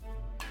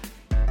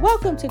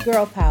Welcome to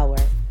Girl Power.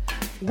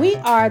 We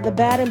are the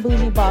Bad and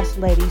Bougie Boss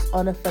Ladies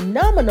on a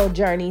phenomenal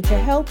journey to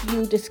help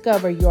you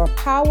discover your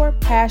power,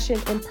 passion,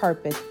 and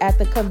purpose at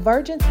the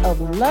convergence of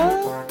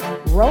love,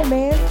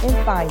 romance,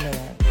 and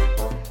finance.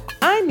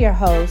 I'm your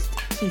host,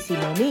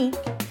 Kesey Monique,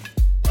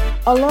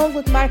 along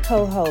with my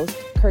co-hosts,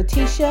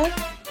 Kertisha,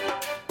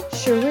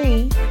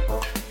 Cherie,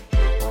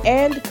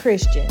 and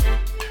Christian.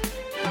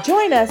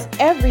 Join us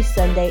every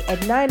Sunday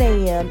at 9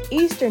 a.m.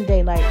 Eastern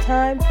Daylight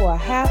Time for a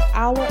half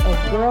hour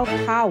of Girl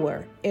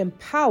Power,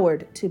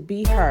 empowered to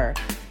be her.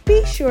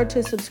 Be sure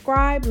to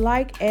subscribe,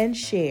 like, and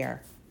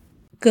share.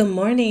 Good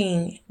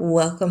morning.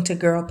 Welcome to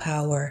Girl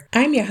Power.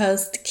 I'm your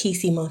host,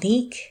 Kesey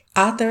Monique,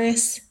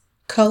 authoress,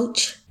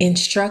 coach,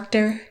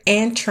 instructor,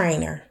 and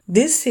trainer.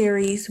 This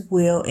series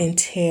will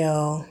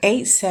entail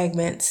 8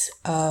 segments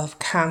of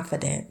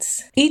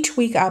confidence. Each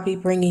week, I'll be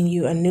bringing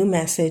you a new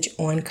message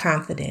on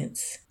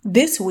confidence.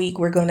 This week,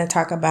 we're going to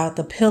talk about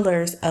the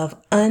pillars of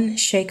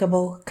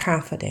unshakable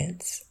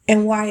confidence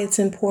and why it's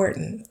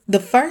important. The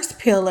first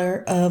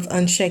pillar of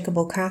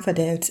unshakable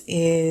confidence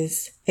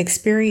is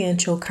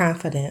experiential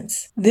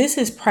confidence. This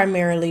is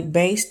primarily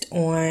based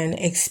on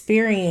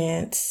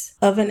experience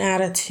of an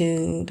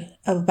attitude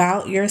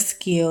about your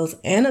skills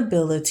and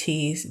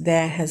abilities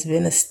that has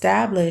been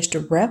established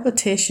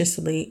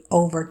repetitiously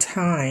over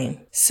time.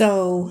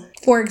 So,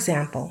 for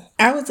example,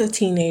 I was a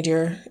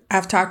teenager.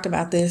 I've talked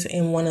about this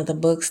in one of the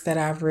books that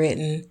I've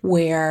written,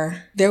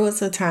 where there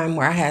was a time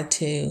where I had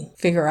to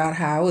figure out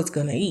how I was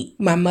going to eat.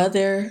 My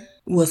mother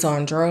was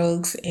on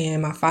drugs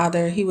and my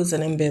father, he was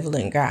an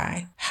ambivalent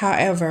guy.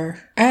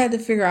 However, I had to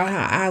figure out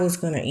how I was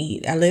going to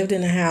eat. I lived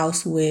in a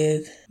house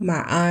with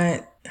my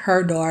aunt,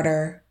 her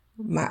daughter,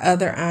 my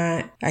other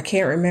aunt. I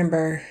can't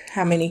remember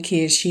how many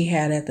kids she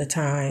had at the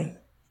time.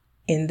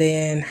 And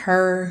then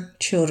her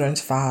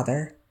children's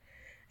father.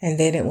 And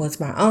then it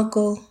was my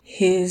uncle,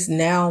 his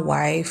now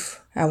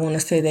wife. I want to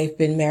say they've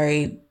been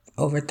married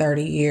over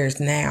 30 years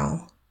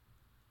now.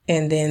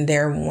 And then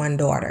their one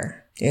daughter.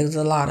 It was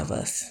a lot of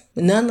us.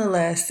 But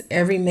nonetheless,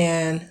 every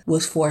man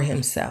was for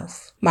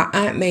himself. My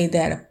aunt made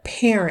that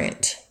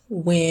apparent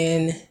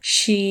when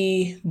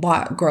she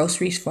bought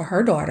groceries for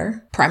her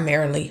daughter,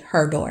 primarily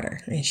her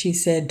daughter. And she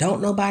said,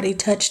 "Don't nobody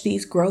touch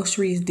these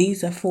groceries.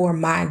 These are for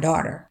my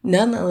daughter."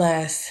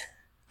 Nonetheless,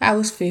 I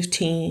was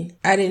 15.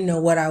 I didn't know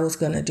what I was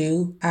going to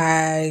do.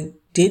 I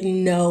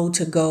didn't know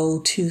to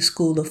go to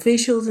school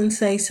officials and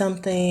say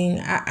something.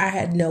 I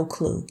had no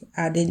clue.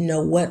 I didn't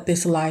know what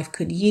this life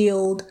could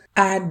yield.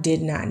 I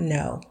did not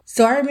know.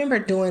 So I remember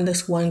doing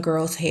this one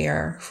girl's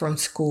hair from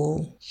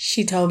school.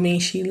 She told me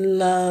she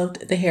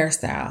loved the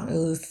hairstyle.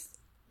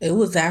 It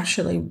was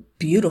actually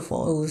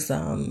beautiful. It was,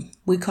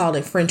 we called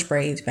it French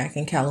braids back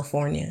in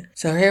California.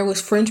 So her hair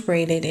was French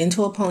braided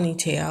into a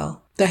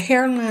ponytail. The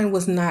hairline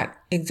was not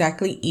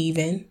exactly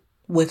even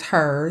with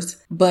hers,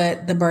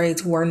 but the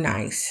braids were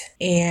nice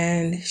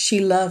and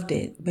she loved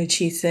it. But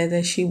she said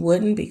that she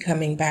wouldn't be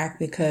coming back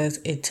because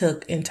it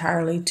took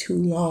entirely too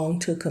long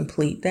to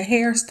complete the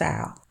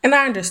hairstyle. And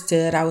I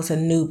understood. I was a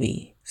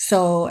newbie.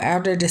 So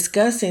after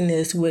discussing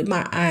this with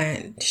my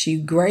aunt, she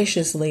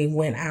graciously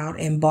went out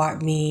and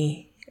bought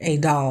me a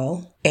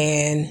doll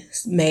and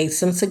made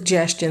some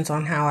suggestions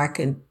on how I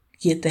could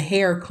get the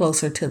hair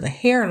closer to the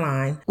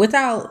hairline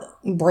without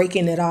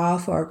breaking it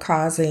off or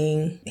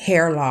causing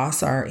hair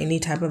loss or any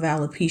type of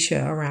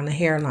alopecia around the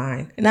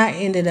hairline. And I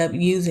ended up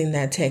using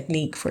that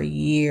technique for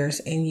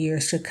years and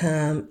years to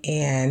come.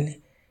 And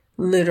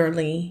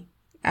literally,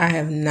 I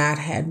have not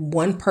had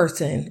one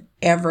person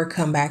ever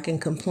come back and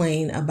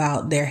complain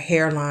about their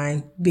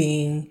hairline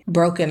being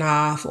broken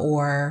off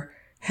or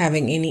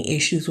having any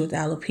issues with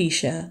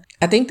alopecia.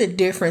 I think the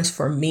difference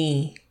for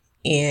me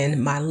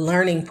in my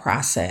learning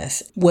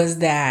process was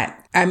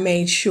that I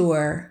made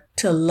sure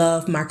to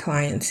love my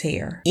client's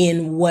hair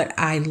in what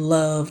I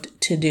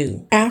loved to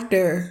do.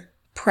 After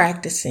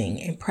practicing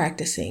and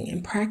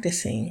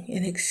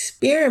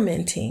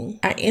experimenting,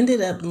 I ended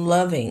up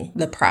loving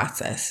the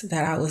process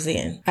that I was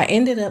in. I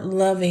ended up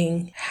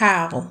loving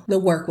how the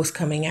work was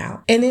coming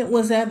out. And it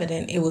was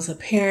evident, it was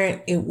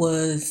apparent, it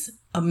was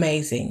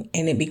amazing,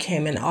 and it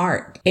became an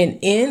art. And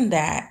in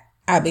that,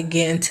 I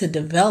began to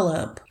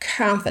develop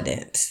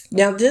confidence.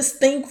 Now, just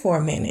think for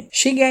a minute.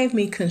 She gave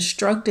me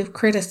constructive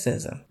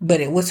criticism, but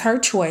it was her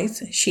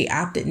choice. She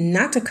opted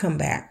not to come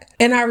back,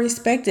 and I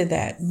respected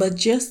that. But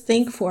just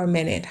think for a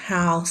minute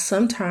how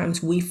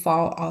sometimes we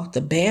fall off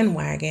the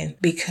bandwagon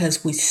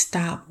because we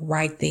stop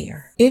right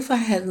there. If I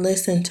had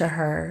listened to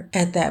her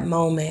at that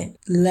moment,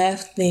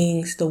 left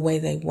things the way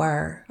they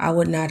were, I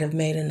would not have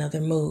made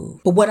another move.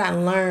 But what I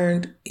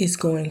learned is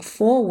going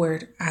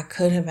forward, I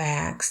could have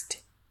asked,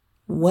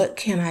 what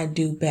can I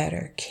do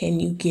better?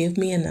 Can you give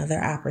me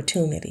another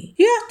opportunity?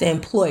 You have to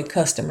employ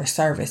customer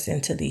service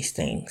into these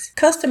things.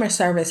 Customer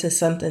service is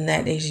something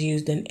that is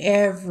used in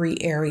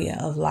every area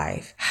of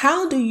life.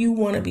 How do you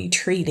want to be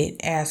treated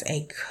as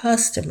a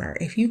customer?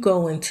 If you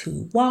go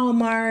into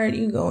Walmart,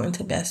 you go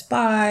into Best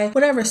Buy,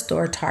 whatever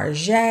store,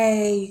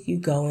 Target, you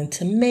go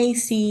into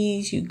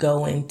Macy's, you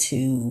go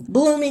into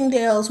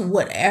Bloomingdale's,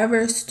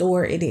 whatever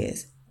store it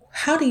is.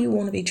 how do you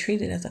want to be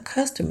treated as a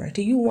customer?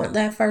 Do you want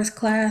that first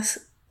class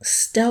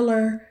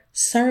stellar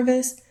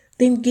service?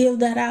 Then give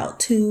that out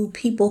to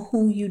people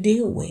who you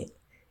deal with.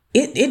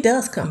 It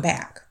does come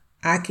back.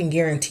 I can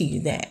guarantee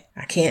you that.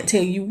 I can't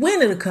tell you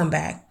when it'll come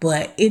back,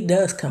 but it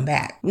does come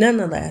back.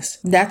 Nonetheless,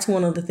 that's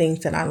one of the things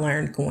that I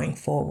learned going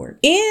forward.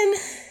 In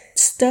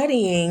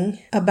studying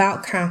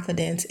about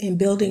confidence and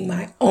building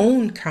my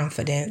own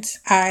confidence,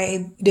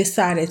 I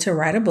decided to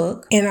write a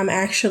book, and I'm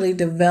actually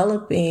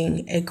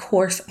developing a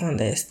course on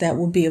this that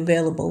will be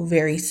available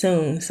very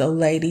soon. So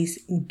ladies,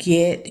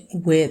 get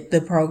with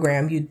the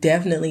program. You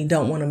definitely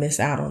don't want to miss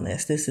out on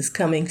this. This is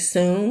coming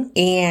soon,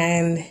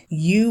 and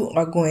you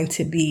are going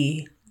to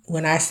be,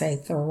 when I say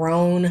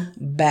thrown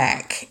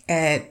back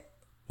at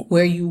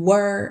where you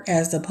were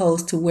as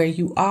opposed to where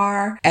you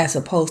are, as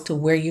opposed to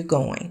where you're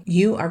going.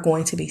 You are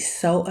going to be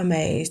so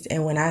amazed.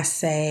 And when I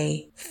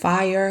say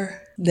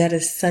fire, that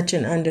is such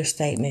an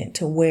understatement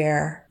to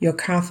where your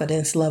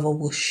confidence level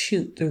will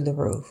shoot through the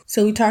roof.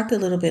 So we talked a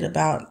little bit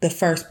about the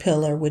first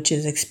pillar, which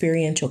is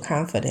experiential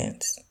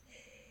confidence.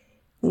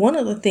 One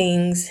of the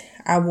things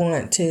I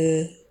want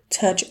to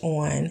touch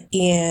on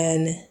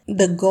in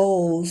the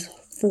goals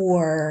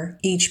for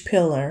each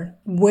pillar,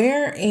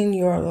 where in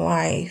your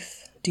life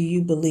do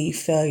you believe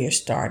failure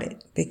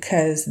started?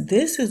 Because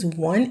this is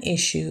one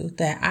issue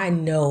that I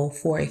know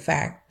for a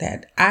fact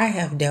that I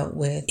have dealt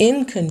with.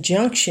 In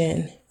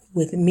conjunction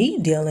with me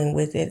dealing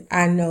with it,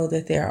 I know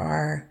that there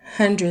are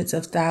hundreds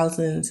of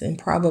thousands and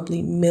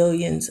probably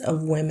millions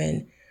of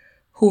women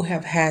who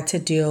have had to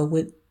deal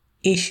with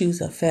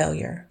issues of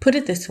failure. Put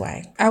it this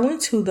way. I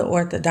went to the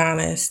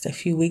orthodontist a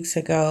few weeks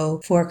ago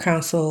for a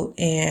consult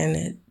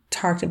and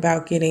talked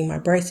about getting my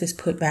braces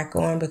put back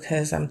on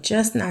because I'm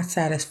just not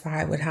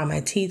satisfied with how my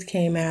teeth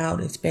came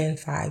out. It's been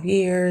 5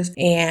 years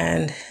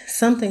and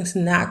something's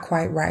not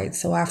quite right.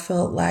 So I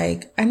felt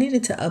like I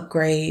needed to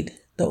upgrade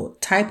the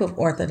type of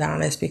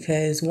orthodontist,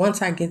 because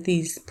once I get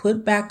these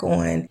put back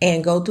on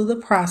and go through the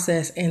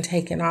process and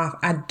taken off,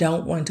 I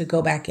don't want to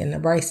go back in the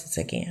braces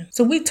again.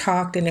 So we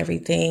talked and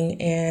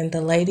everything, and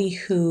the lady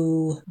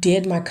who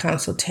did my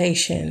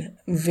consultation,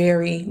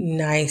 very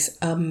nice,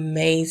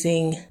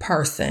 amazing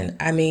person.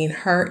 I mean,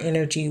 her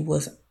energy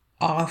was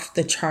off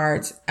the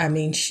charts. I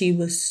mean, she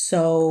was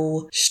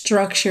so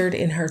structured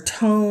in her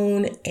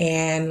tone,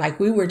 and like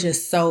we were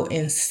just so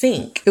in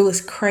sync. It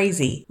was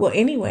crazy. Well,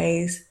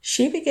 anyways,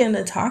 she began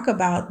to talk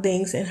about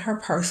things in her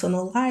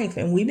personal life,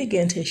 and we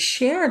began to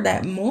share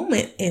that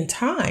moment in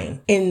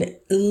time. And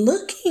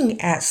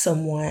looking at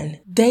someone,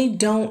 they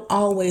don't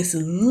always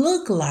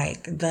look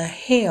like the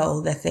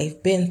hell that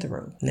they've been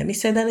through. Let me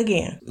say that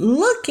again.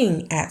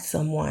 Looking at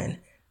someone,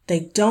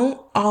 they don't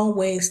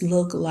always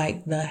look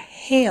like the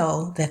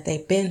hell that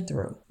they've been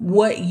through.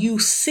 What you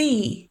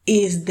see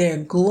is their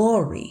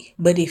glory.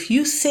 But if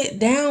you sit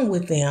down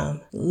with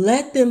them,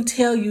 let them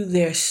tell you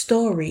their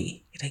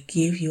story, it'll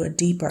give you a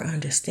deeper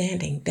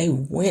understanding. They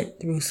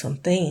went through some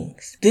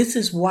things. This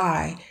is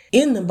why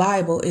in the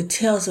Bible, it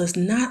tells us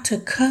not to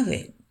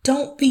covet.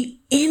 Don't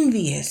be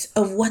envious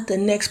of what the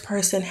next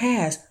person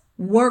has.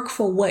 Work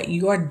for what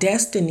your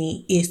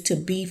destiny is to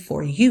be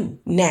for you.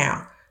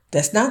 Now,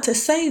 that's not to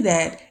say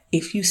that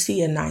if you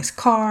see a nice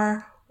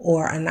car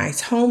or a nice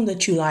home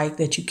that you like,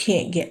 that you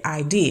can't get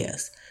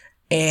ideas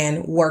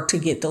and work to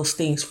get those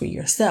things for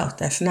yourself.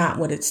 That's not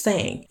what it's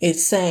saying.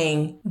 It's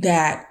saying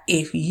that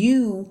if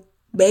you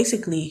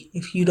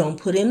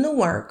don't put in the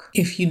work,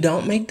 if you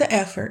don't make the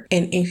effort,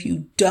 and if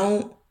you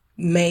don't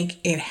make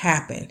it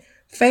happen,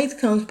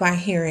 faith comes by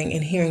hearing,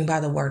 and hearing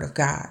by the word of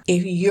God.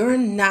 If you're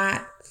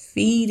not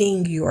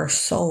feeding your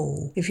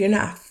soul, if you're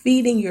not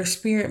feeding your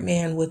spirit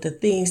man with the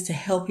things to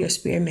help your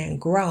spirit man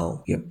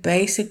grow, you're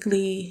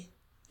basically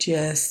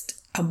just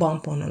a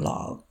bump on a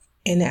log.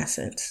 In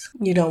essence,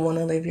 you don't want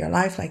to live your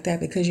life like that,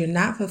 because you're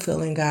not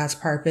fulfilling God's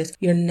purpose.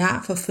 You're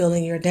not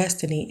fulfilling your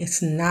destiny.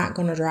 It's not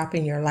going to drop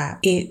in your lap.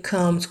 It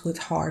comes with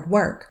hard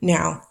work.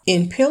 Now,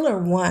 in pillar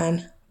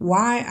 1,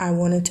 why I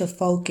wanted to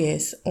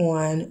focus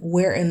on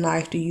where in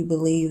life do you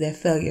believe that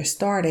failure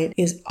started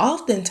is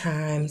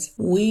oftentimes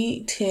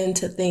we tend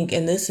to think,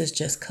 and this is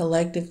just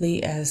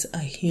collectively as a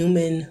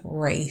human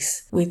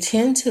race, we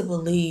tend to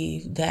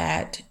believe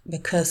that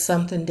because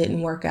something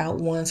didn't work out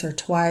once or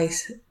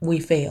twice, we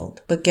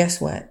failed. But guess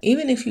what?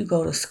 Even if you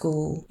go to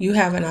school, you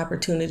have an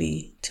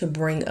opportunity to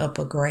bring up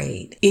a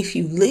grade. If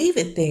you leave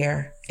it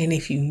there, and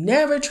if you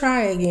never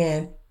try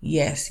again,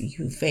 yes,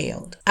 you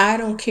failed. I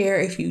don't care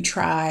if you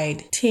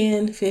tried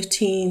 10,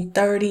 15,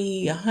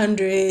 30,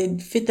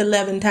 100, 50,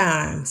 11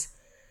 times.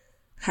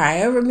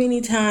 However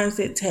many times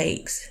it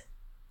takes.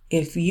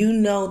 If you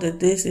know that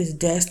this is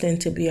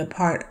destined to be a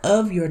part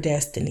of your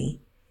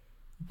destiny,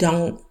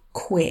 don't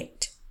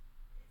quit.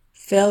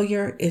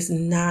 Failure is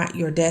not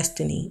your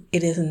destiny.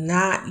 It is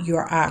not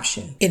your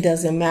option. It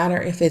doesn't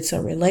matter if it's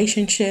a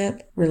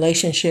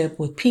relationship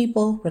with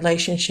people,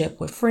 relationship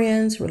with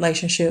friends,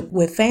 relationship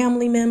with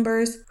family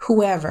members,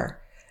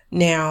 whoever.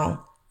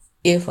 Now,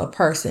 If a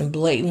person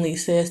blatantly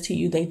says to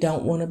you they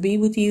don't want to be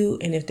with you,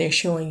 and if they're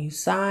showing you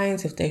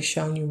signs, if they're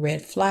showing you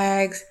red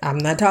flags, I'm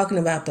not talking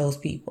about those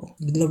people.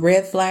 The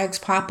red flags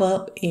pop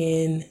up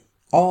in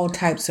all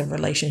types of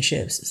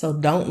relationships. So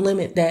don't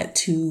limit that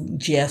to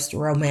just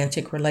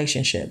romantic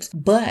relationships.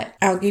 But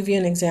I'll give you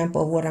an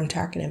example of what I'm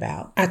talking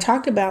about. I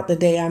talked about the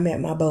day I met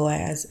my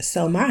Boaz.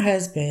 So my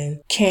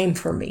husband came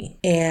for me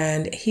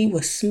and he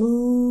was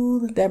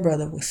smooth. That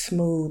brother was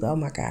smooth. Oh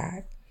my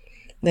God.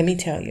 Let me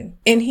tell you.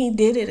 And he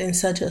did it in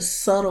such a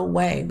subtle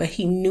way, but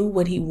he knew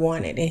what he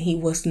wanted and he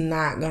was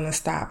not going to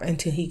stop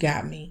until he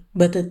got me.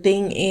 But the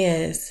thing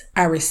is,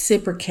 I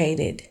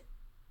reciprocated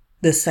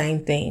the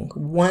same thing.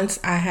 Once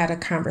I had a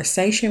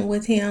conversation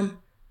with him,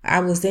 I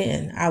was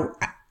in.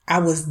 I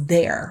was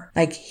there.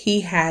 Like,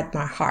 he had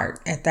my heart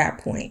at that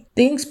point.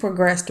 Things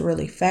progressed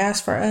really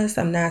fast for us.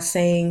 I'm not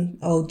saying,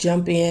 oh,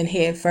 jump in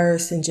head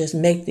first and just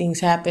make things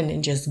happen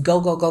and just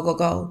go, go, go, go,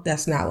 go.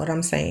 That's not what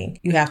I'm saying.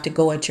 You have to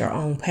go at your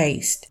own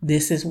pace.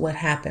 This is what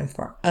happened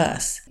for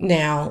us.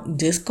 Now,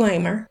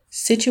 disclaimer,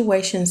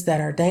 situations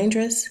that are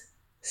dangerous,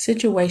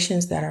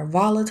 situations that are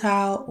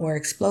volatile or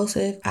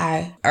explosive,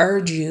 I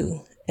urge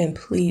you and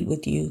plead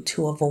with you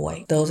to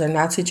avoid. Those are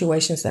not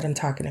situations that I'm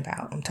talking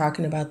about. I'm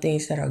talking about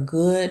things that are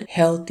good,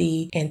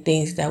 healthy, and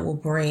things that will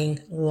bring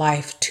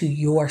life to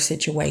your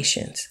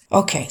situations.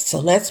 Okay, so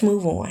let's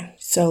move on.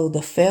 So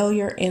the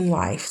failure in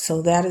life.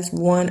 So that is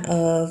one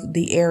of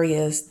the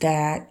areas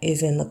that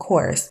is in the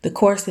course. The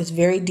course is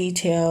very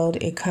detailed.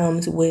 It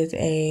comes with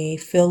a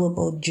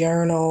fillable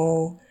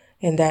journal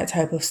and that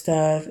type of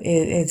stuff.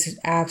 It's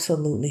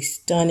absolutely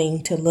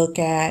stunning to look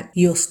at.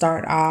 You'll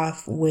start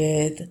off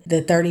with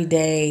the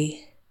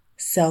 30-day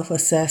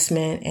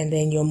self-assessment, and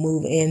then you'll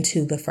move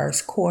into the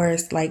first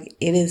course. Like,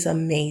 it is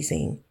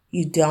amazing.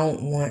 You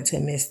don't want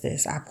to miss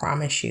this, I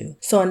promise you.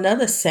 So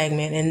another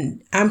segment,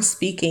 and I'm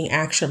speaking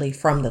actually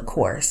from the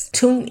course.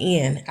 Tune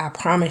in. I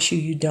promise you,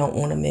 you don't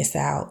want to miss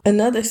out.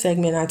 Another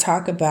segment I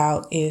talk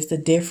about is the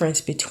difference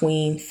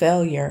between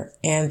failure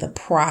and the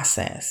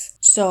process.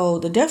 So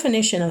the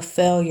definition of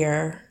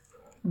failure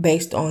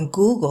based on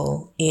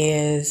Google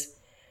is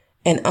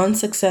an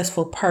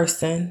unsuccessful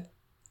person,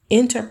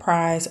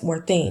 enterprise, or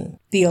thing.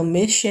 The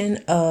omission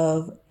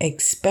of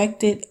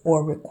expected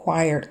or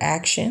required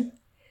action.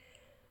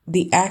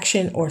 The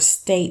action or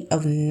state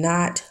of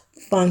not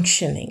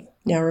functioning.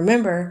 Now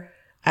remember,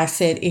 I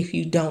said if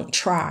you don't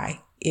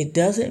try, it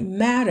doesn't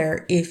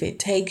matter if it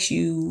takes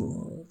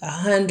you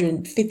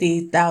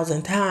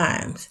 150,000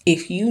 times.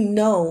 If you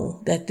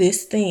know that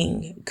this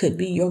thing could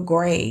be your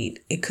grade,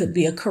 it could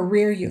be a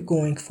career you're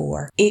going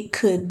for, it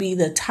could be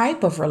the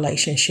type of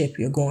relationship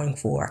you're going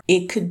for,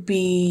 it could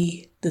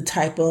be the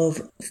type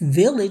of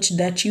village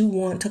that you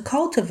want to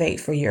cultivate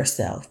for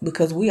yourself,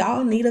 because we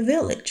all need a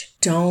village.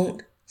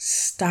 Don't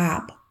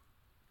stop.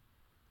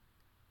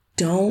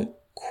 Don't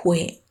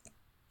quit.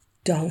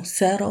 Don't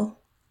settle.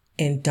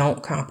 And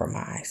don't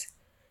compromise.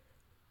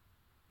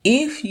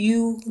 If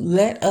you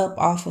let up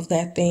off of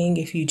that thing,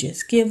 if you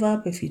just give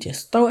up, if you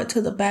just throw it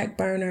to the back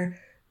burner,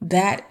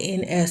 that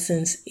in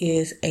essence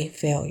is a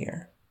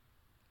failure.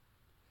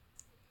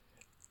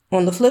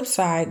 On the flip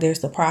side,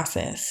 there's the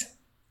process.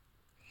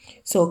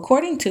 So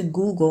according to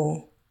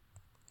Google,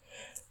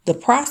 the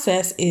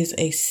process is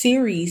a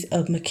series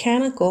of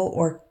mechanical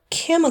or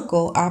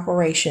chemical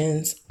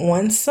operations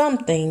on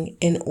something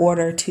in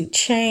order to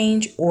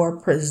change or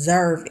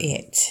preserve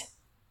it.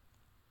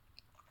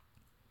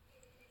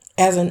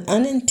 As an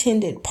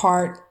unintended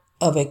part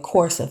of a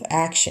course of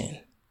action,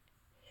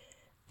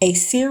 a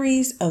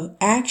series of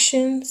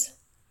actions,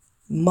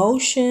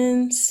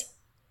 motions,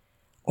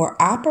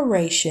 or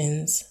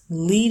operations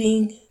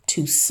leading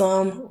to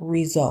some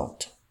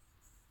result.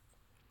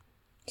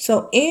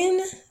 So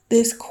in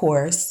this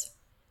course,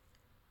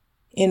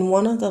 in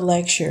one of the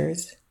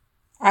lectures,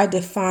 I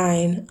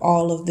define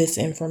all of this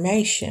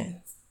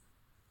information.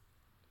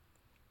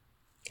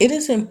 It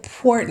is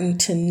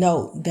important to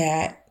note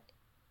that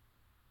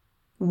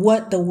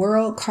what the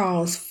world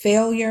calls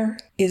failure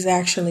is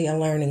actually a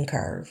learning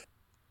curve.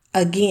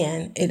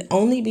 Again, it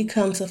only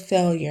becomes a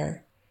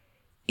failure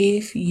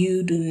if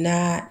you do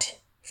not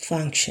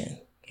function,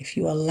 if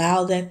you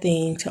allow that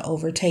thing to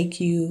overtake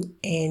you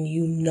and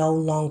you no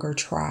longer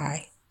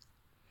try.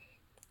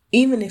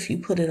 Even if you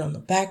put it on the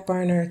back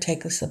burner,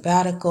 take a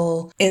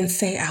sabbatical, and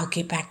say, I'll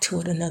get back to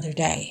it another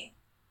day.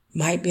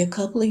 Might be a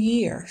couple of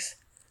years,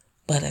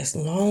 but as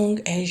long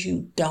as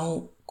you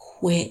don't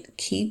quit,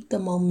 keep the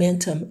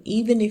momentum.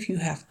 Even if you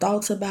have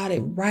thoughts about it,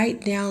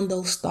 write down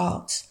those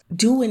thoughts.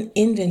 Do an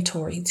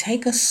inventory.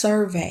 Take a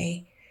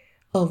survey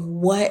of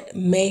what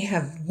may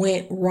have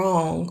went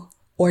wrong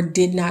or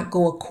did not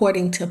go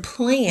according to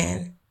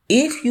plan.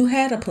 If you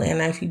had a plan,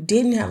 now if you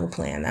didn't have a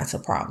plan, that's a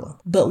problem.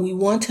 But we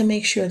want to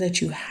make sure that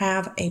you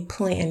have a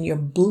plan, your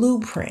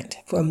blueprint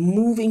for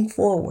moving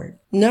forward.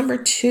 Number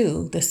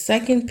 2, the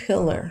second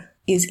pillar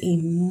is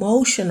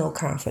emotional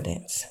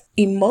confidence.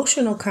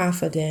 Emotional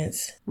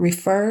confidence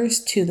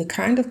refers to the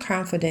kind of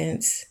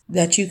confidence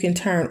that you can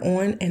turn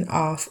on and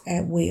off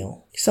at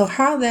will. So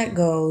how that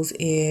goes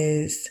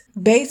is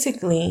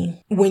basically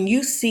when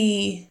you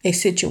see a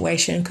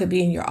situation, it could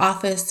be in your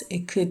office,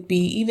 it could be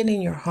even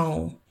in your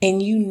home,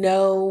 and you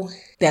know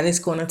that it's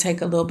going to take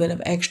a little bit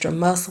of extra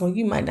muscle.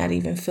 You might not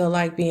even feel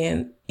like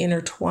being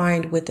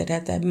intertwined with it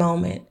at that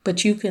moment,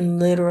 but you can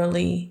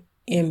literally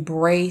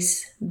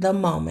embrace the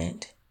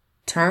moment.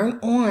 Turn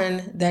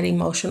on that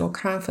emotional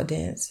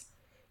confidence.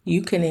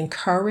 You can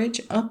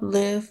encourage,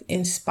 uplift,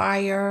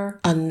 inspire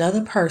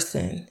another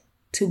person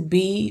to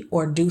be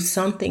or do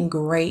something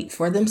great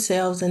for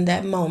themselves in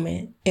that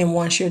moment. And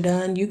once you're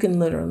done, you can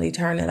literally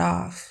turn it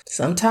off.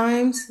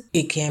 Sometimes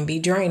it can be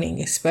draining,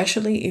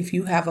 especially if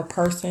you have a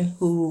person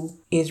who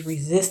is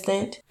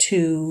resistant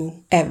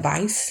to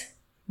advice,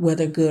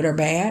 whether good or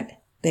bad.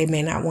 They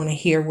may not want to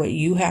hear what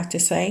you have to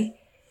say.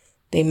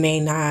 They may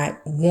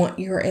not want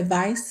your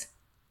advice.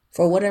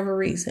 For whatever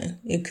reason.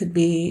 It could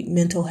be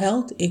mental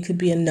health. It could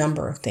be a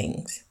number of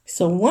things.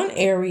 So one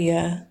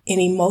area in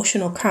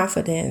emotional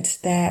confidence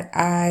that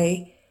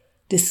I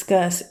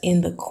discuss in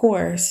the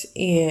course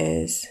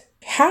is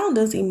how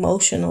does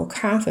emotional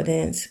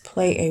confidence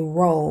play a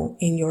role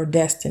in your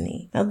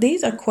destiny? Now,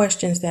 these are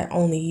questions that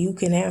only you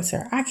can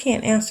answer. I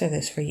can't answer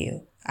this for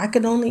you. I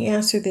could only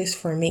answer this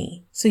for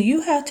me. So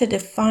you have to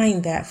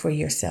define that for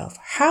yourself.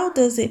 How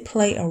does it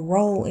play a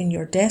role in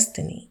your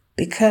destiny?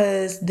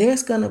 Because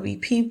there's going to be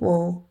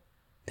people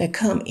that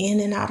come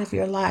in and out of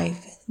your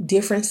life,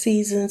 different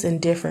seasons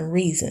and different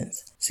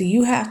reasons. So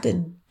you have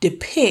to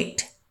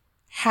depict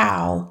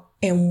how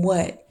and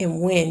what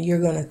and when you're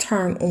going to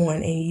turn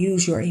on and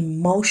use your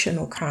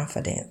emotional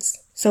confidence.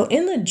 So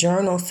in the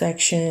journal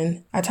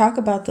section, I talk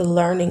about the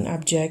learning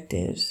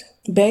objectives.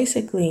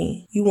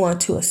 Basically, you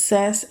want to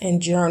assess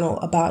and journal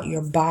about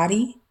your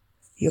body,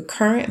 your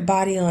current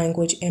body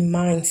language and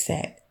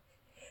mindset.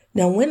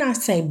 Now, when I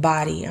say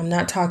body, I'm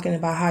not talking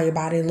about how your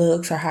body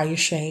looks or how you're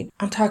shaped.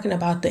 I'm talking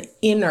about the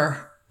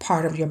inner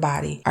part of your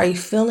body. Are you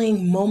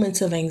feeling moments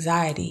of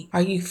anxiety?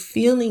 Are you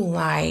feeling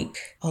like,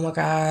 oh my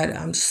God,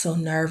 I'm so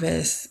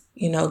nervous,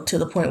 to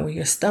the point where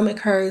your stomach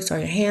hurts or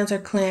your hands are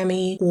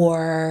clammy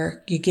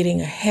or you're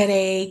getting a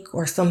headache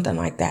or something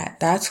like that?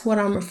 That's what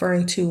I'm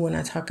referring to when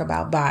I talk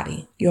about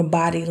body, your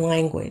body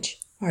language.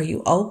 Are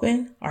you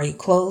open? Are you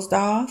closed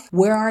off?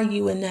 Where are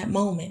you in that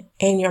moment?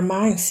 And your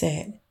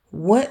mindset.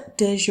 What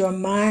does your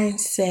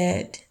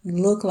mindset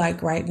look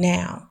like right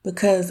now?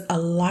 Because a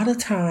lot of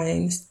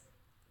times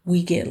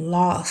we get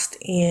lost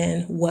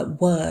in what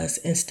was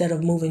instead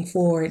of moving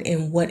forward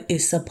in what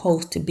is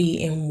supposed to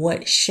be and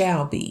what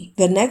shall be.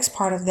 The next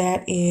part of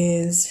that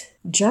is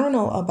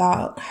journal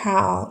about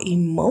how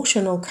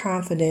emotional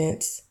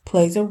confidence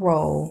plays a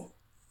role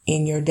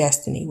in your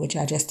destiny, which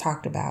I just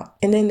talked about.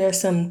 And then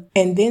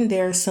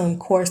there's some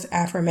course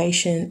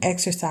affirmation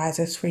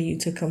exercises for you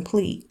to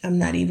complete. I'm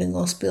not even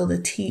going to spill the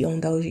tea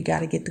on those. You got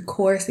to get the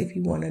course if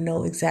you want to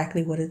know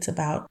exactly what it's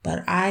about.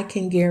 But I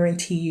can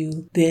guarantee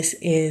you this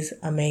is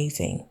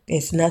amazing.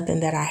 It's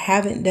nothing that I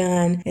haven't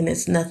done, and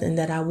it's nothing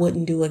that I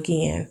wouldn't do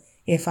again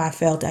if I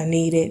felt I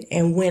needed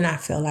and when I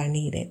felt I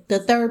needed. The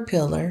third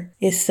pillar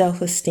is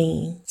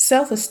self-esteem.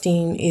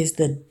 Self-esteem is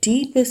the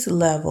deepest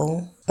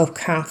level of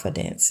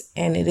confidence,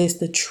 and it is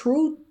the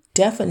true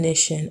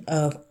definition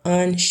of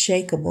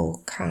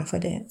unshakable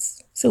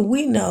confidence. So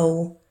we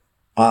know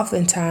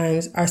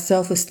oftentimes our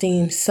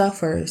self-esteem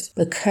suffers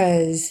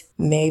because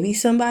maybe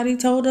somebody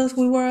told us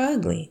we were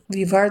ugly.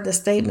 You've heard the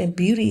statement,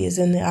 beauty is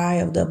in the eye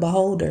of the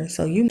beholder.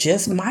 So you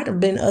just might have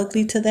been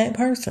ugly to that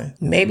person.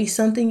 Maybe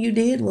something you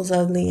did was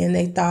ugly and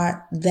they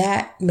thought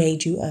that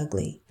made you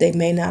ugly. They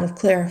may not have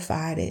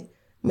clarified it.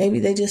 Maybe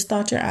they just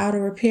thought your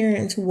outer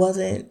appearance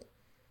wasn't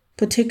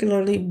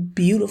particularly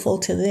beautiful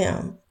to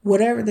them.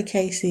 Whatever the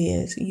case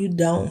is, you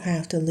don't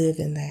have to live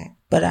in that.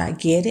 But I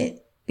get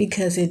it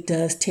because it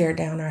does tear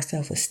down our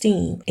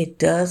self-esteem. It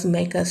does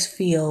make us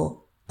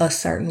feel a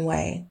certain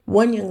way.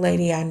 One young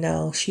lady I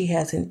know, she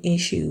has an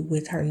issue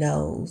with her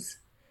nose.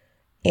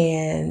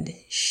 And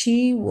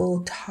she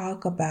will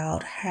talk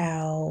about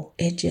how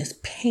it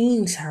just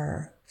pains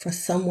her for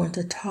someone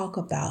to talk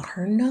about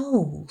her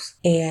nose.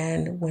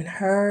 And when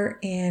her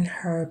and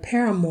her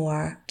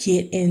paramour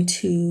get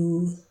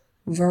into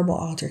verbal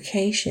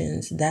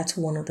altercations, that's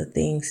one of the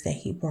things that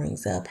he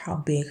brings up, how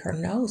big her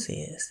nose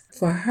is.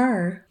 For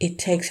her, it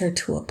takes her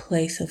to a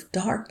place of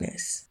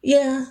darkness.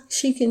 Yeah,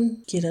 she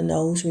can get a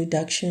nose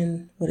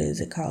reduction. What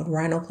is it called?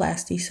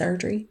 Rhinoplasty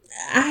surgery.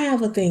 I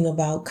have a thing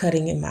about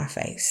cutting in my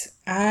face.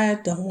 I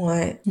don't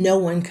want no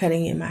one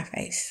cutting in my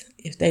face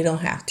if they don't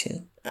have to.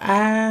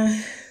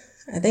 I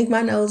think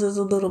my nose is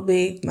a little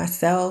big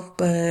myself,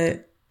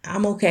 but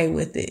I'm okay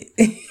with it.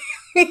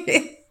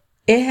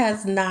 It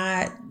has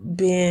not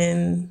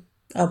been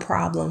a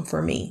problem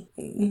for me.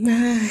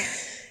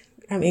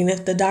 I mean,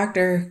 if the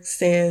doctor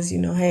says,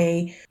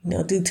 hey,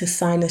 due to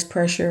sinus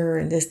pressure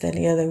and this, that,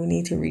 and the other, we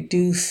need to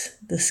reduce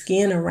the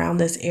skin around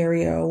this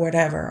area or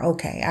whatever.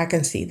 Okay, I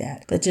can see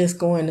that. But just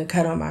going to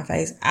cut on my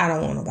face, I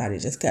don't want nobody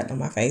just cutting on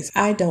my face.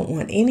 I don't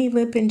want any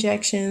lip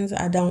injections.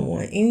 I don't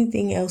want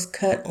anything else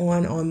cut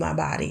on my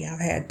body.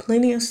 I've had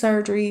plenty of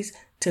surgeries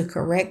to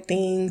correct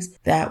things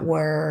that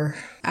were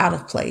out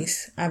of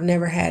place. I've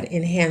never had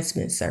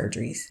enhancement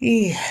surgeries.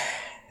 Yeah,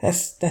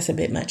 that's a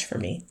bit much for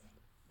me.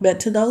 But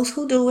to those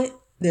who do it,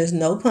 there's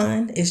no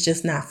pun. It's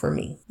just not for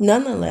me.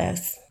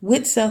 Nonetheless,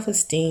 with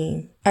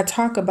self-esteem, I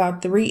talk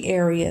about 3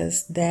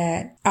 areas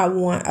that I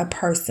want a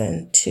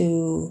person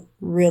to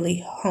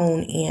really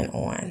hone in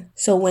on.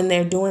 So when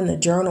they're doing the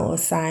journal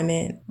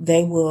assignment,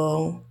 they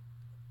will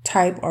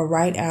type or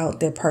write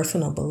out their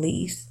personal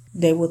beliefs.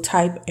 They will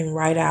type and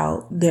write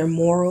out their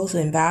morals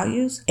and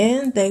values,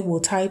 and they will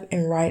type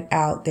and write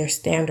out their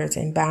standards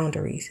and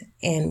boundaries.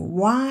 And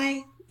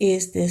why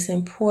is this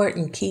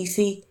important,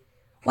 Kesey?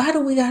 Why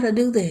do we got to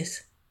do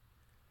this?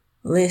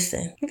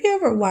 Listen, have you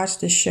ever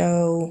watched the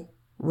show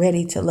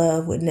Ready to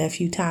Love with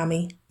Nephew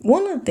Tommy?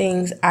 One of the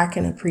things I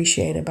can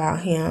appreciate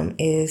about him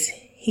is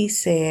he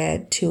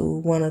said to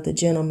one of the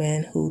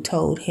gentlemen who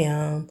told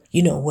him,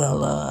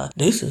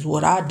 this is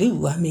what I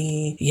do. I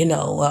mean,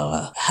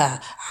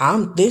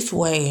 I'm this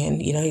way.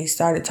 And, he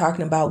started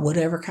talking about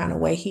whatever kind of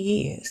way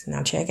he is.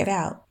 Now check it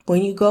out.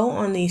 When you go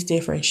on these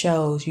different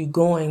shows, you're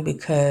going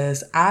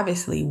because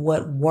obviously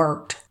what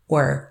worked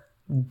or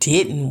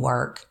didn't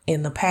work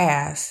in the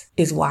past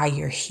is why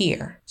you're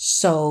here.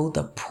 So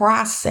the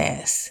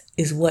process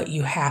is what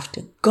you have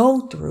to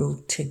go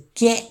through to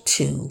get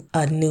to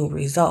a new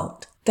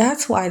result.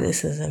 That's why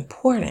this is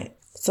important.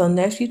 So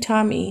Nephew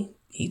Tommy,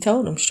 he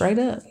told him straight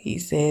up. He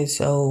said,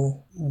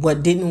 so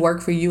what didn't work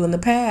for you in the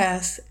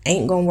past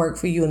ain't going to work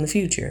for you in the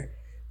future.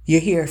 You're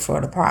here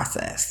for the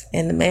process.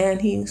 And the man,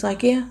 he was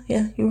like, yeah,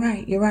 you're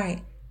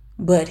right.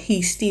 But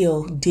he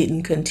still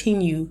didn't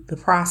continue the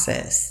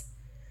process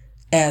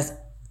as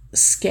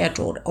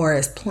scheduled or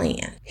as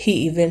planned.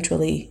 He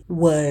eventually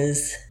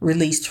was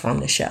released from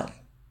the show.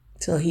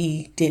 So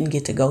he didn't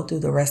get to go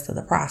through the rest of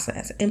the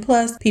process. And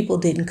plus, people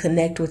didn't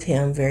connect with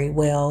him very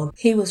well.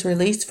 He was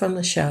released from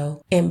the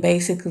show. And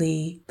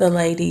basically, the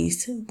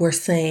ladies were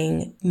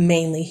saying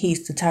mainly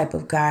he's the type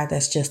of guy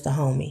that's just a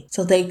homie.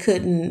 So they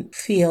couldn't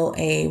feel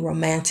a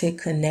romantic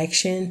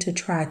connection to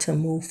try to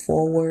move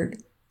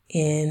forward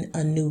in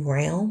a new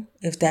realm,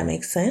 if that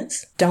makes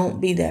sense.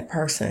 Don't be that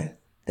person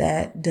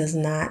that does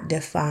not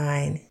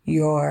define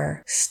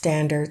your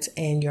standards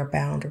and your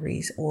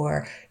boundaries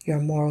or your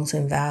morals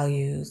and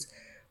values,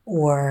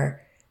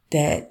 or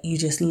that you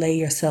just lay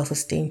your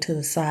self-esteem to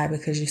the side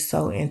because you're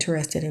so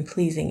interested in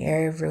pleasing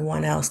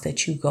everyone else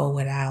that you go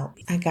without.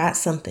 I got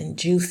something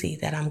juicy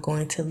that I'm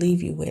going to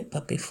leave you with,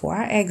 but before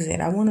I exit,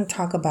 I want to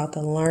talk about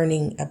the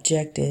learning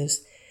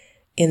objectives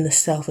in the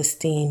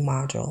self-esteem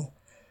module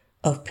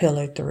of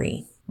Pillar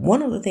 3.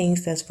 One of the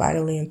things that's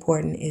vitally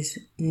important is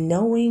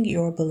knowing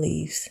your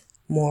beliefs,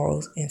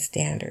 morals, and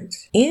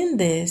standards. In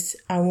this,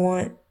 I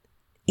want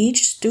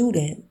each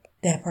student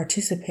that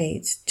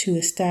participates to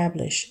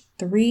establish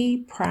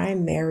 3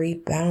 primary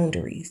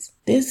boundaries.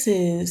 This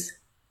is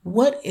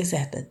what is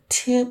at the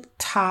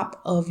top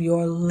of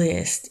your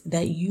list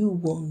that you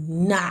will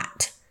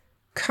not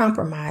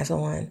compromise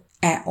on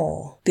at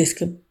all. This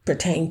could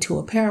pertain to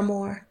a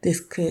paramour. This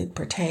could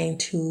pertain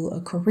to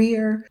a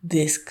career.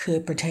 This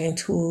could pertain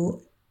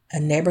to a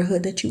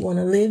neighborhood that you want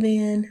to live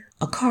in,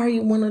 a car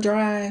you want to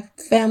drive,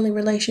 family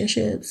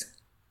relationships,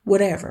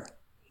 whatever.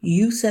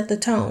 You set the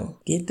tone.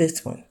 Get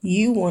this one.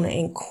 You want to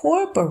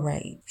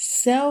incorporate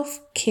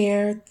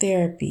self-care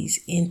therapies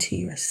into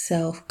your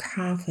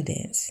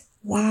self-confidence.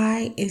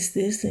 Why is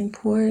this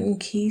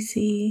important,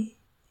 Kesey?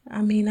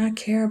 I mean, I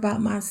care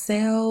about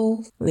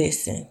myself.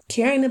 Listen,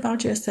 caring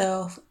about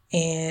yourself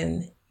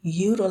and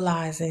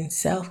utilizing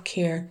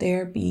self-care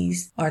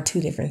therapies are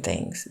 2 different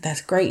things.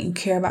 That's great. You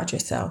care about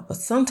yourself, but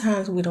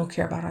sometimes we don't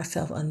care about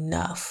ourselves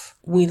enough.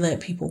 We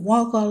let people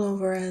walk all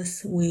over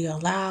us. We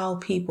allow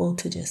people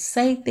to just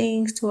say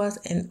things to us.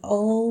 And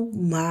oh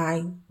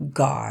my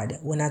God,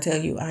 when I tell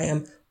you I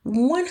am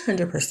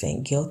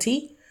 100%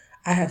 guilty,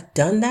 I have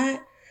done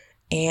that.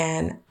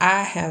 And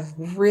I have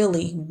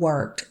really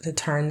worked to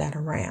turn that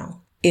around.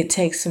 It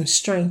takes some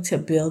strength to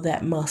build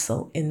that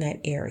muscle in that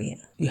area.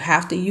 You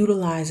have to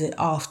utilize it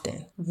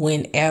often.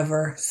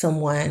 Whenever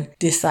someone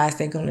decides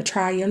they're going to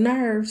try your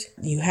nerves,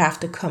 you have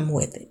to come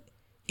with it.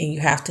 And you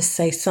have to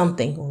say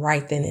something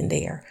right then and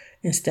there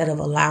instead of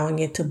allowing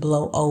it to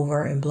blow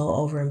over and blow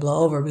over and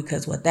blow over,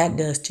 because what that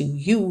does to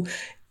you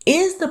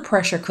is the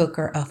pressure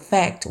cooker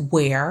effect,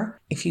 where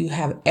if you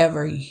have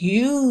ever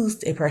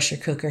used a pressure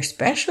cooker,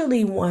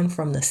 especially one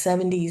from the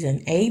 70s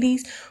and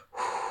 80s,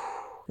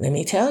 let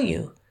me tell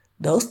you,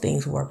 those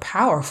things were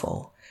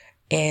powerful.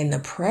 And the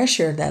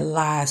pressure that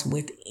lies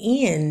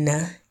within,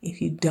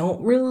 if you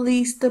don't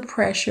release the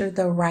pressure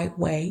the right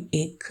way,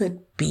 it could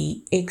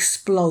be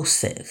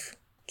explosive.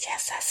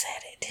 Yes, I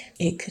said it.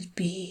 It could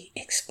be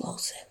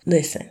explosive.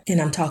 Listen,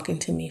 and I'm talking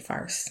to me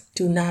first.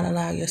 Do not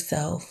allow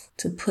yourself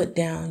to put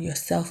down your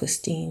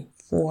self-esteem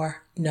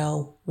for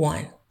no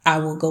one. I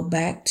will go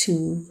back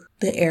to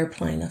the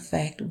airplane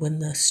effect when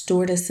the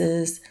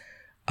stewardesses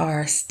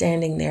are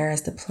standing there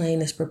as the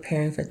plane is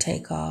preparing for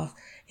takeoff,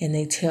 and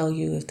they tell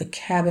you if the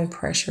cabin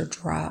pressure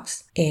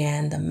drops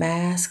and the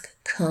mask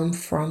come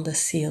from the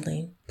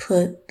ceiling,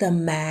 put the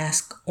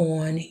mask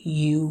on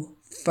you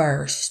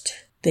first.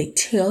 They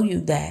tell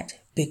you that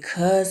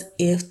because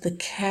if the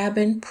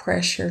cabin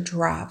pressure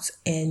drops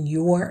and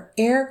your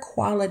air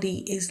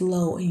quality is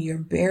low and you're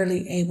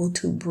barely able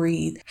to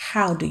breathe,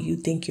 how do you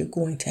think you're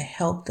going to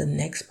help the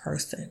next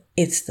person?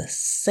 It's the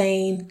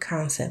same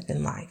concept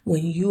in life.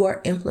 When you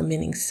are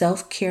implementing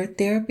self-care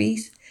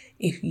therapies,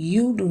 if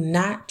you do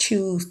not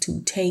choose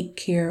to take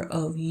care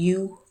of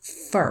you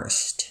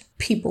first,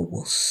 people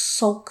will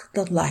soak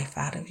the life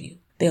out of you.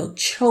 They'll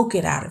choke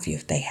it out of you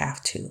if they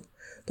have to.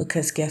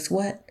 Because guess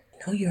what?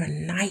 They know you're a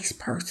nice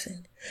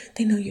person.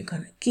 They know you're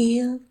going to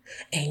give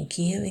and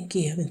give and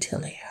give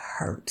until it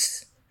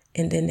hurts.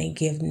 And then they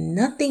give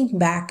nothing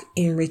back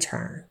in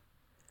return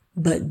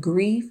but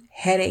grief,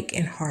 headache,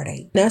 and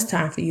heartache. Now it's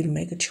time for you to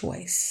make a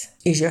choice.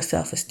 Is your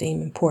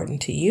self-esteem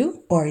important to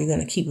you, or are you going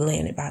to keep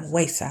laying it by the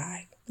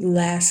wayside?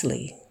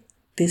 Lastly,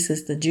 this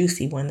is the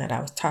juicy one that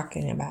I was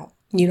talking about.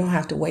 You don't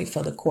have to wait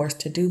for the course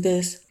to do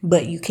this,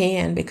 but you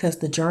can, because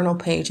the journal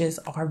pages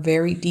are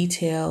very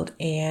detailed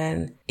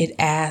and it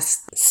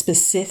asks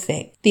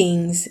specific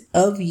things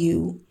of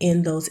you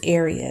in those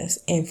areas,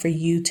 and for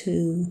you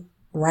to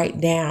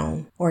write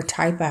down or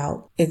type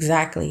out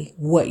exactly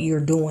what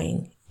you're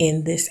doing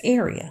in this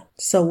area.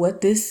 So what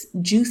this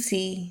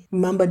juicy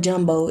mumbo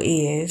jumbo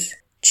is,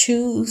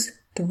 choose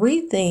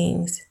 3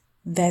 things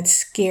that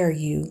scare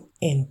you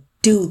and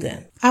do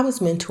them. I was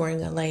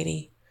mentoring a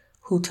lady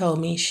who told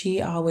me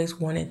she always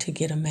wanted to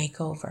get a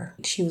makeover.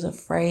 She was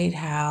afraid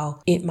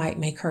how it might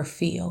make her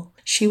feel.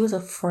 She was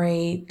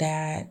afraid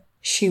that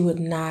she would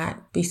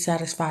not be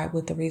satisfied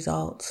with the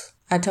results.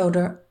 I told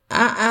her,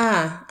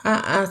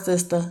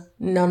 sister,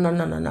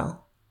 no.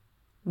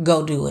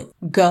 Go do it.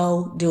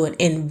 Go do it.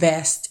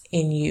 Invest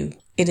in you.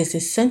 It is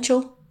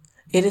essential.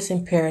 It is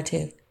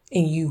imperative.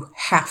 And you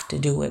have to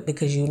do it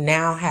because you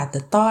now have the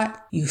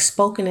thought. You've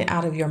spoken it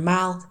out of your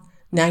mouth.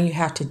 Now you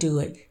have to do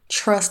it.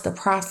 Trust the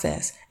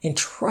process and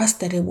trust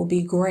that it will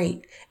be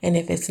great. And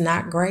if it's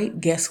not great,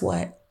 guess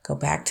what? Go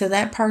back to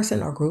that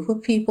person or group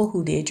of people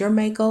who did your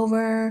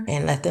makeover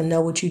and let them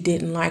know what you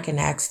didn't like and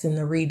ask them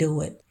to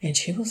redo it. And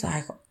she was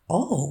like,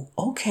 oh,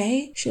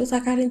 okay. She was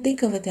like, I didn't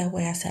think of it that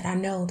way. I said, I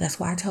know. That's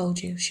why I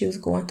told you. She was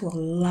going through a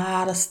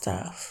lot of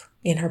stuff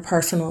in her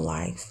personal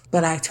life.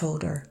 But I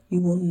told her, you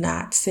will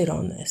not sit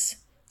on this.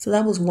 So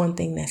that was one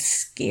thing that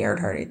scared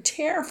her. It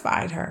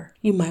terrified her.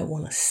 You might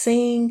want to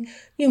sing.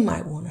 You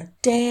might want to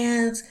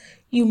dance.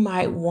 You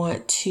might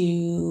want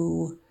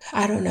to,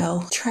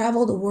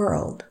 travel the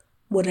world.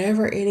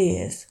 Whatever it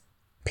is,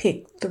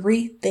 pick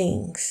 3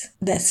 things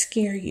that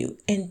scare you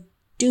and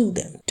do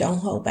them. Don't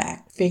hold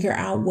back. Figure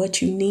out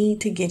what you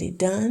need to get it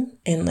done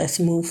and let's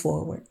move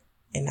forward.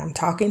 And I'm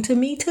talking to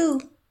me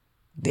too.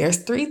 There's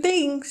 3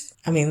 things.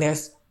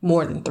 There's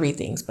more than 3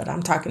 things, but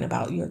I'm talking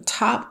about your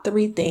top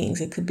 3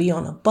 things. It could be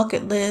on a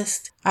bucket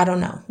list. I don't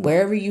know.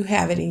 Wherever you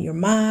have it in your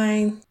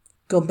mind,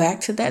 go back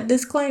to that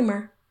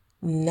disclaimer.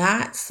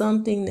 Not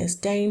something that's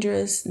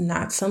dangerous,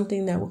 not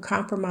something that will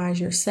compromise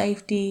your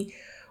safety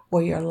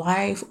or your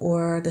life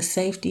or the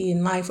safety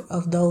and life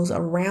of those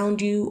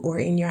around you or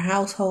in your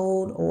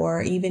household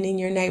or even in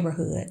your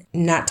neighborhood.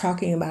 Not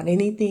talking about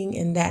anything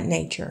in that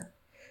nature.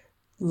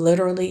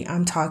 Literally,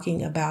 I'm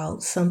talking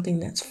about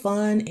something that's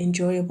fun,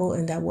 enjoyable,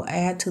 and that will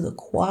add to the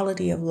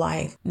quality of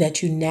life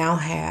that you now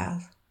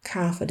have.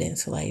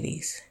 Confidence,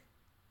 ladies.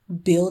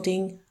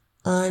 Building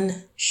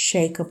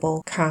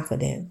unshakable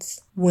confidence.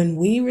 When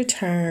we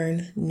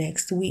return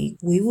next week,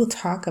 we will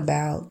talk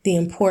about the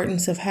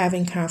importance of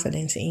having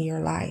confidence in your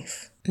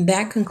life.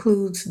 That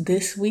concludes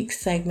this week's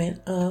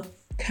segment of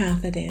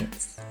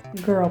Confidence.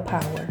 Girl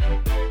power.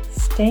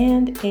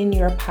 Stand in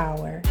your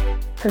power.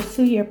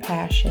 Pursue your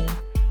passion.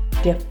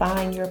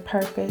 Define your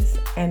purpose,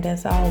 and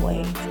as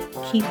always,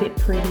 keep it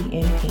pretty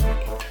in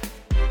pink.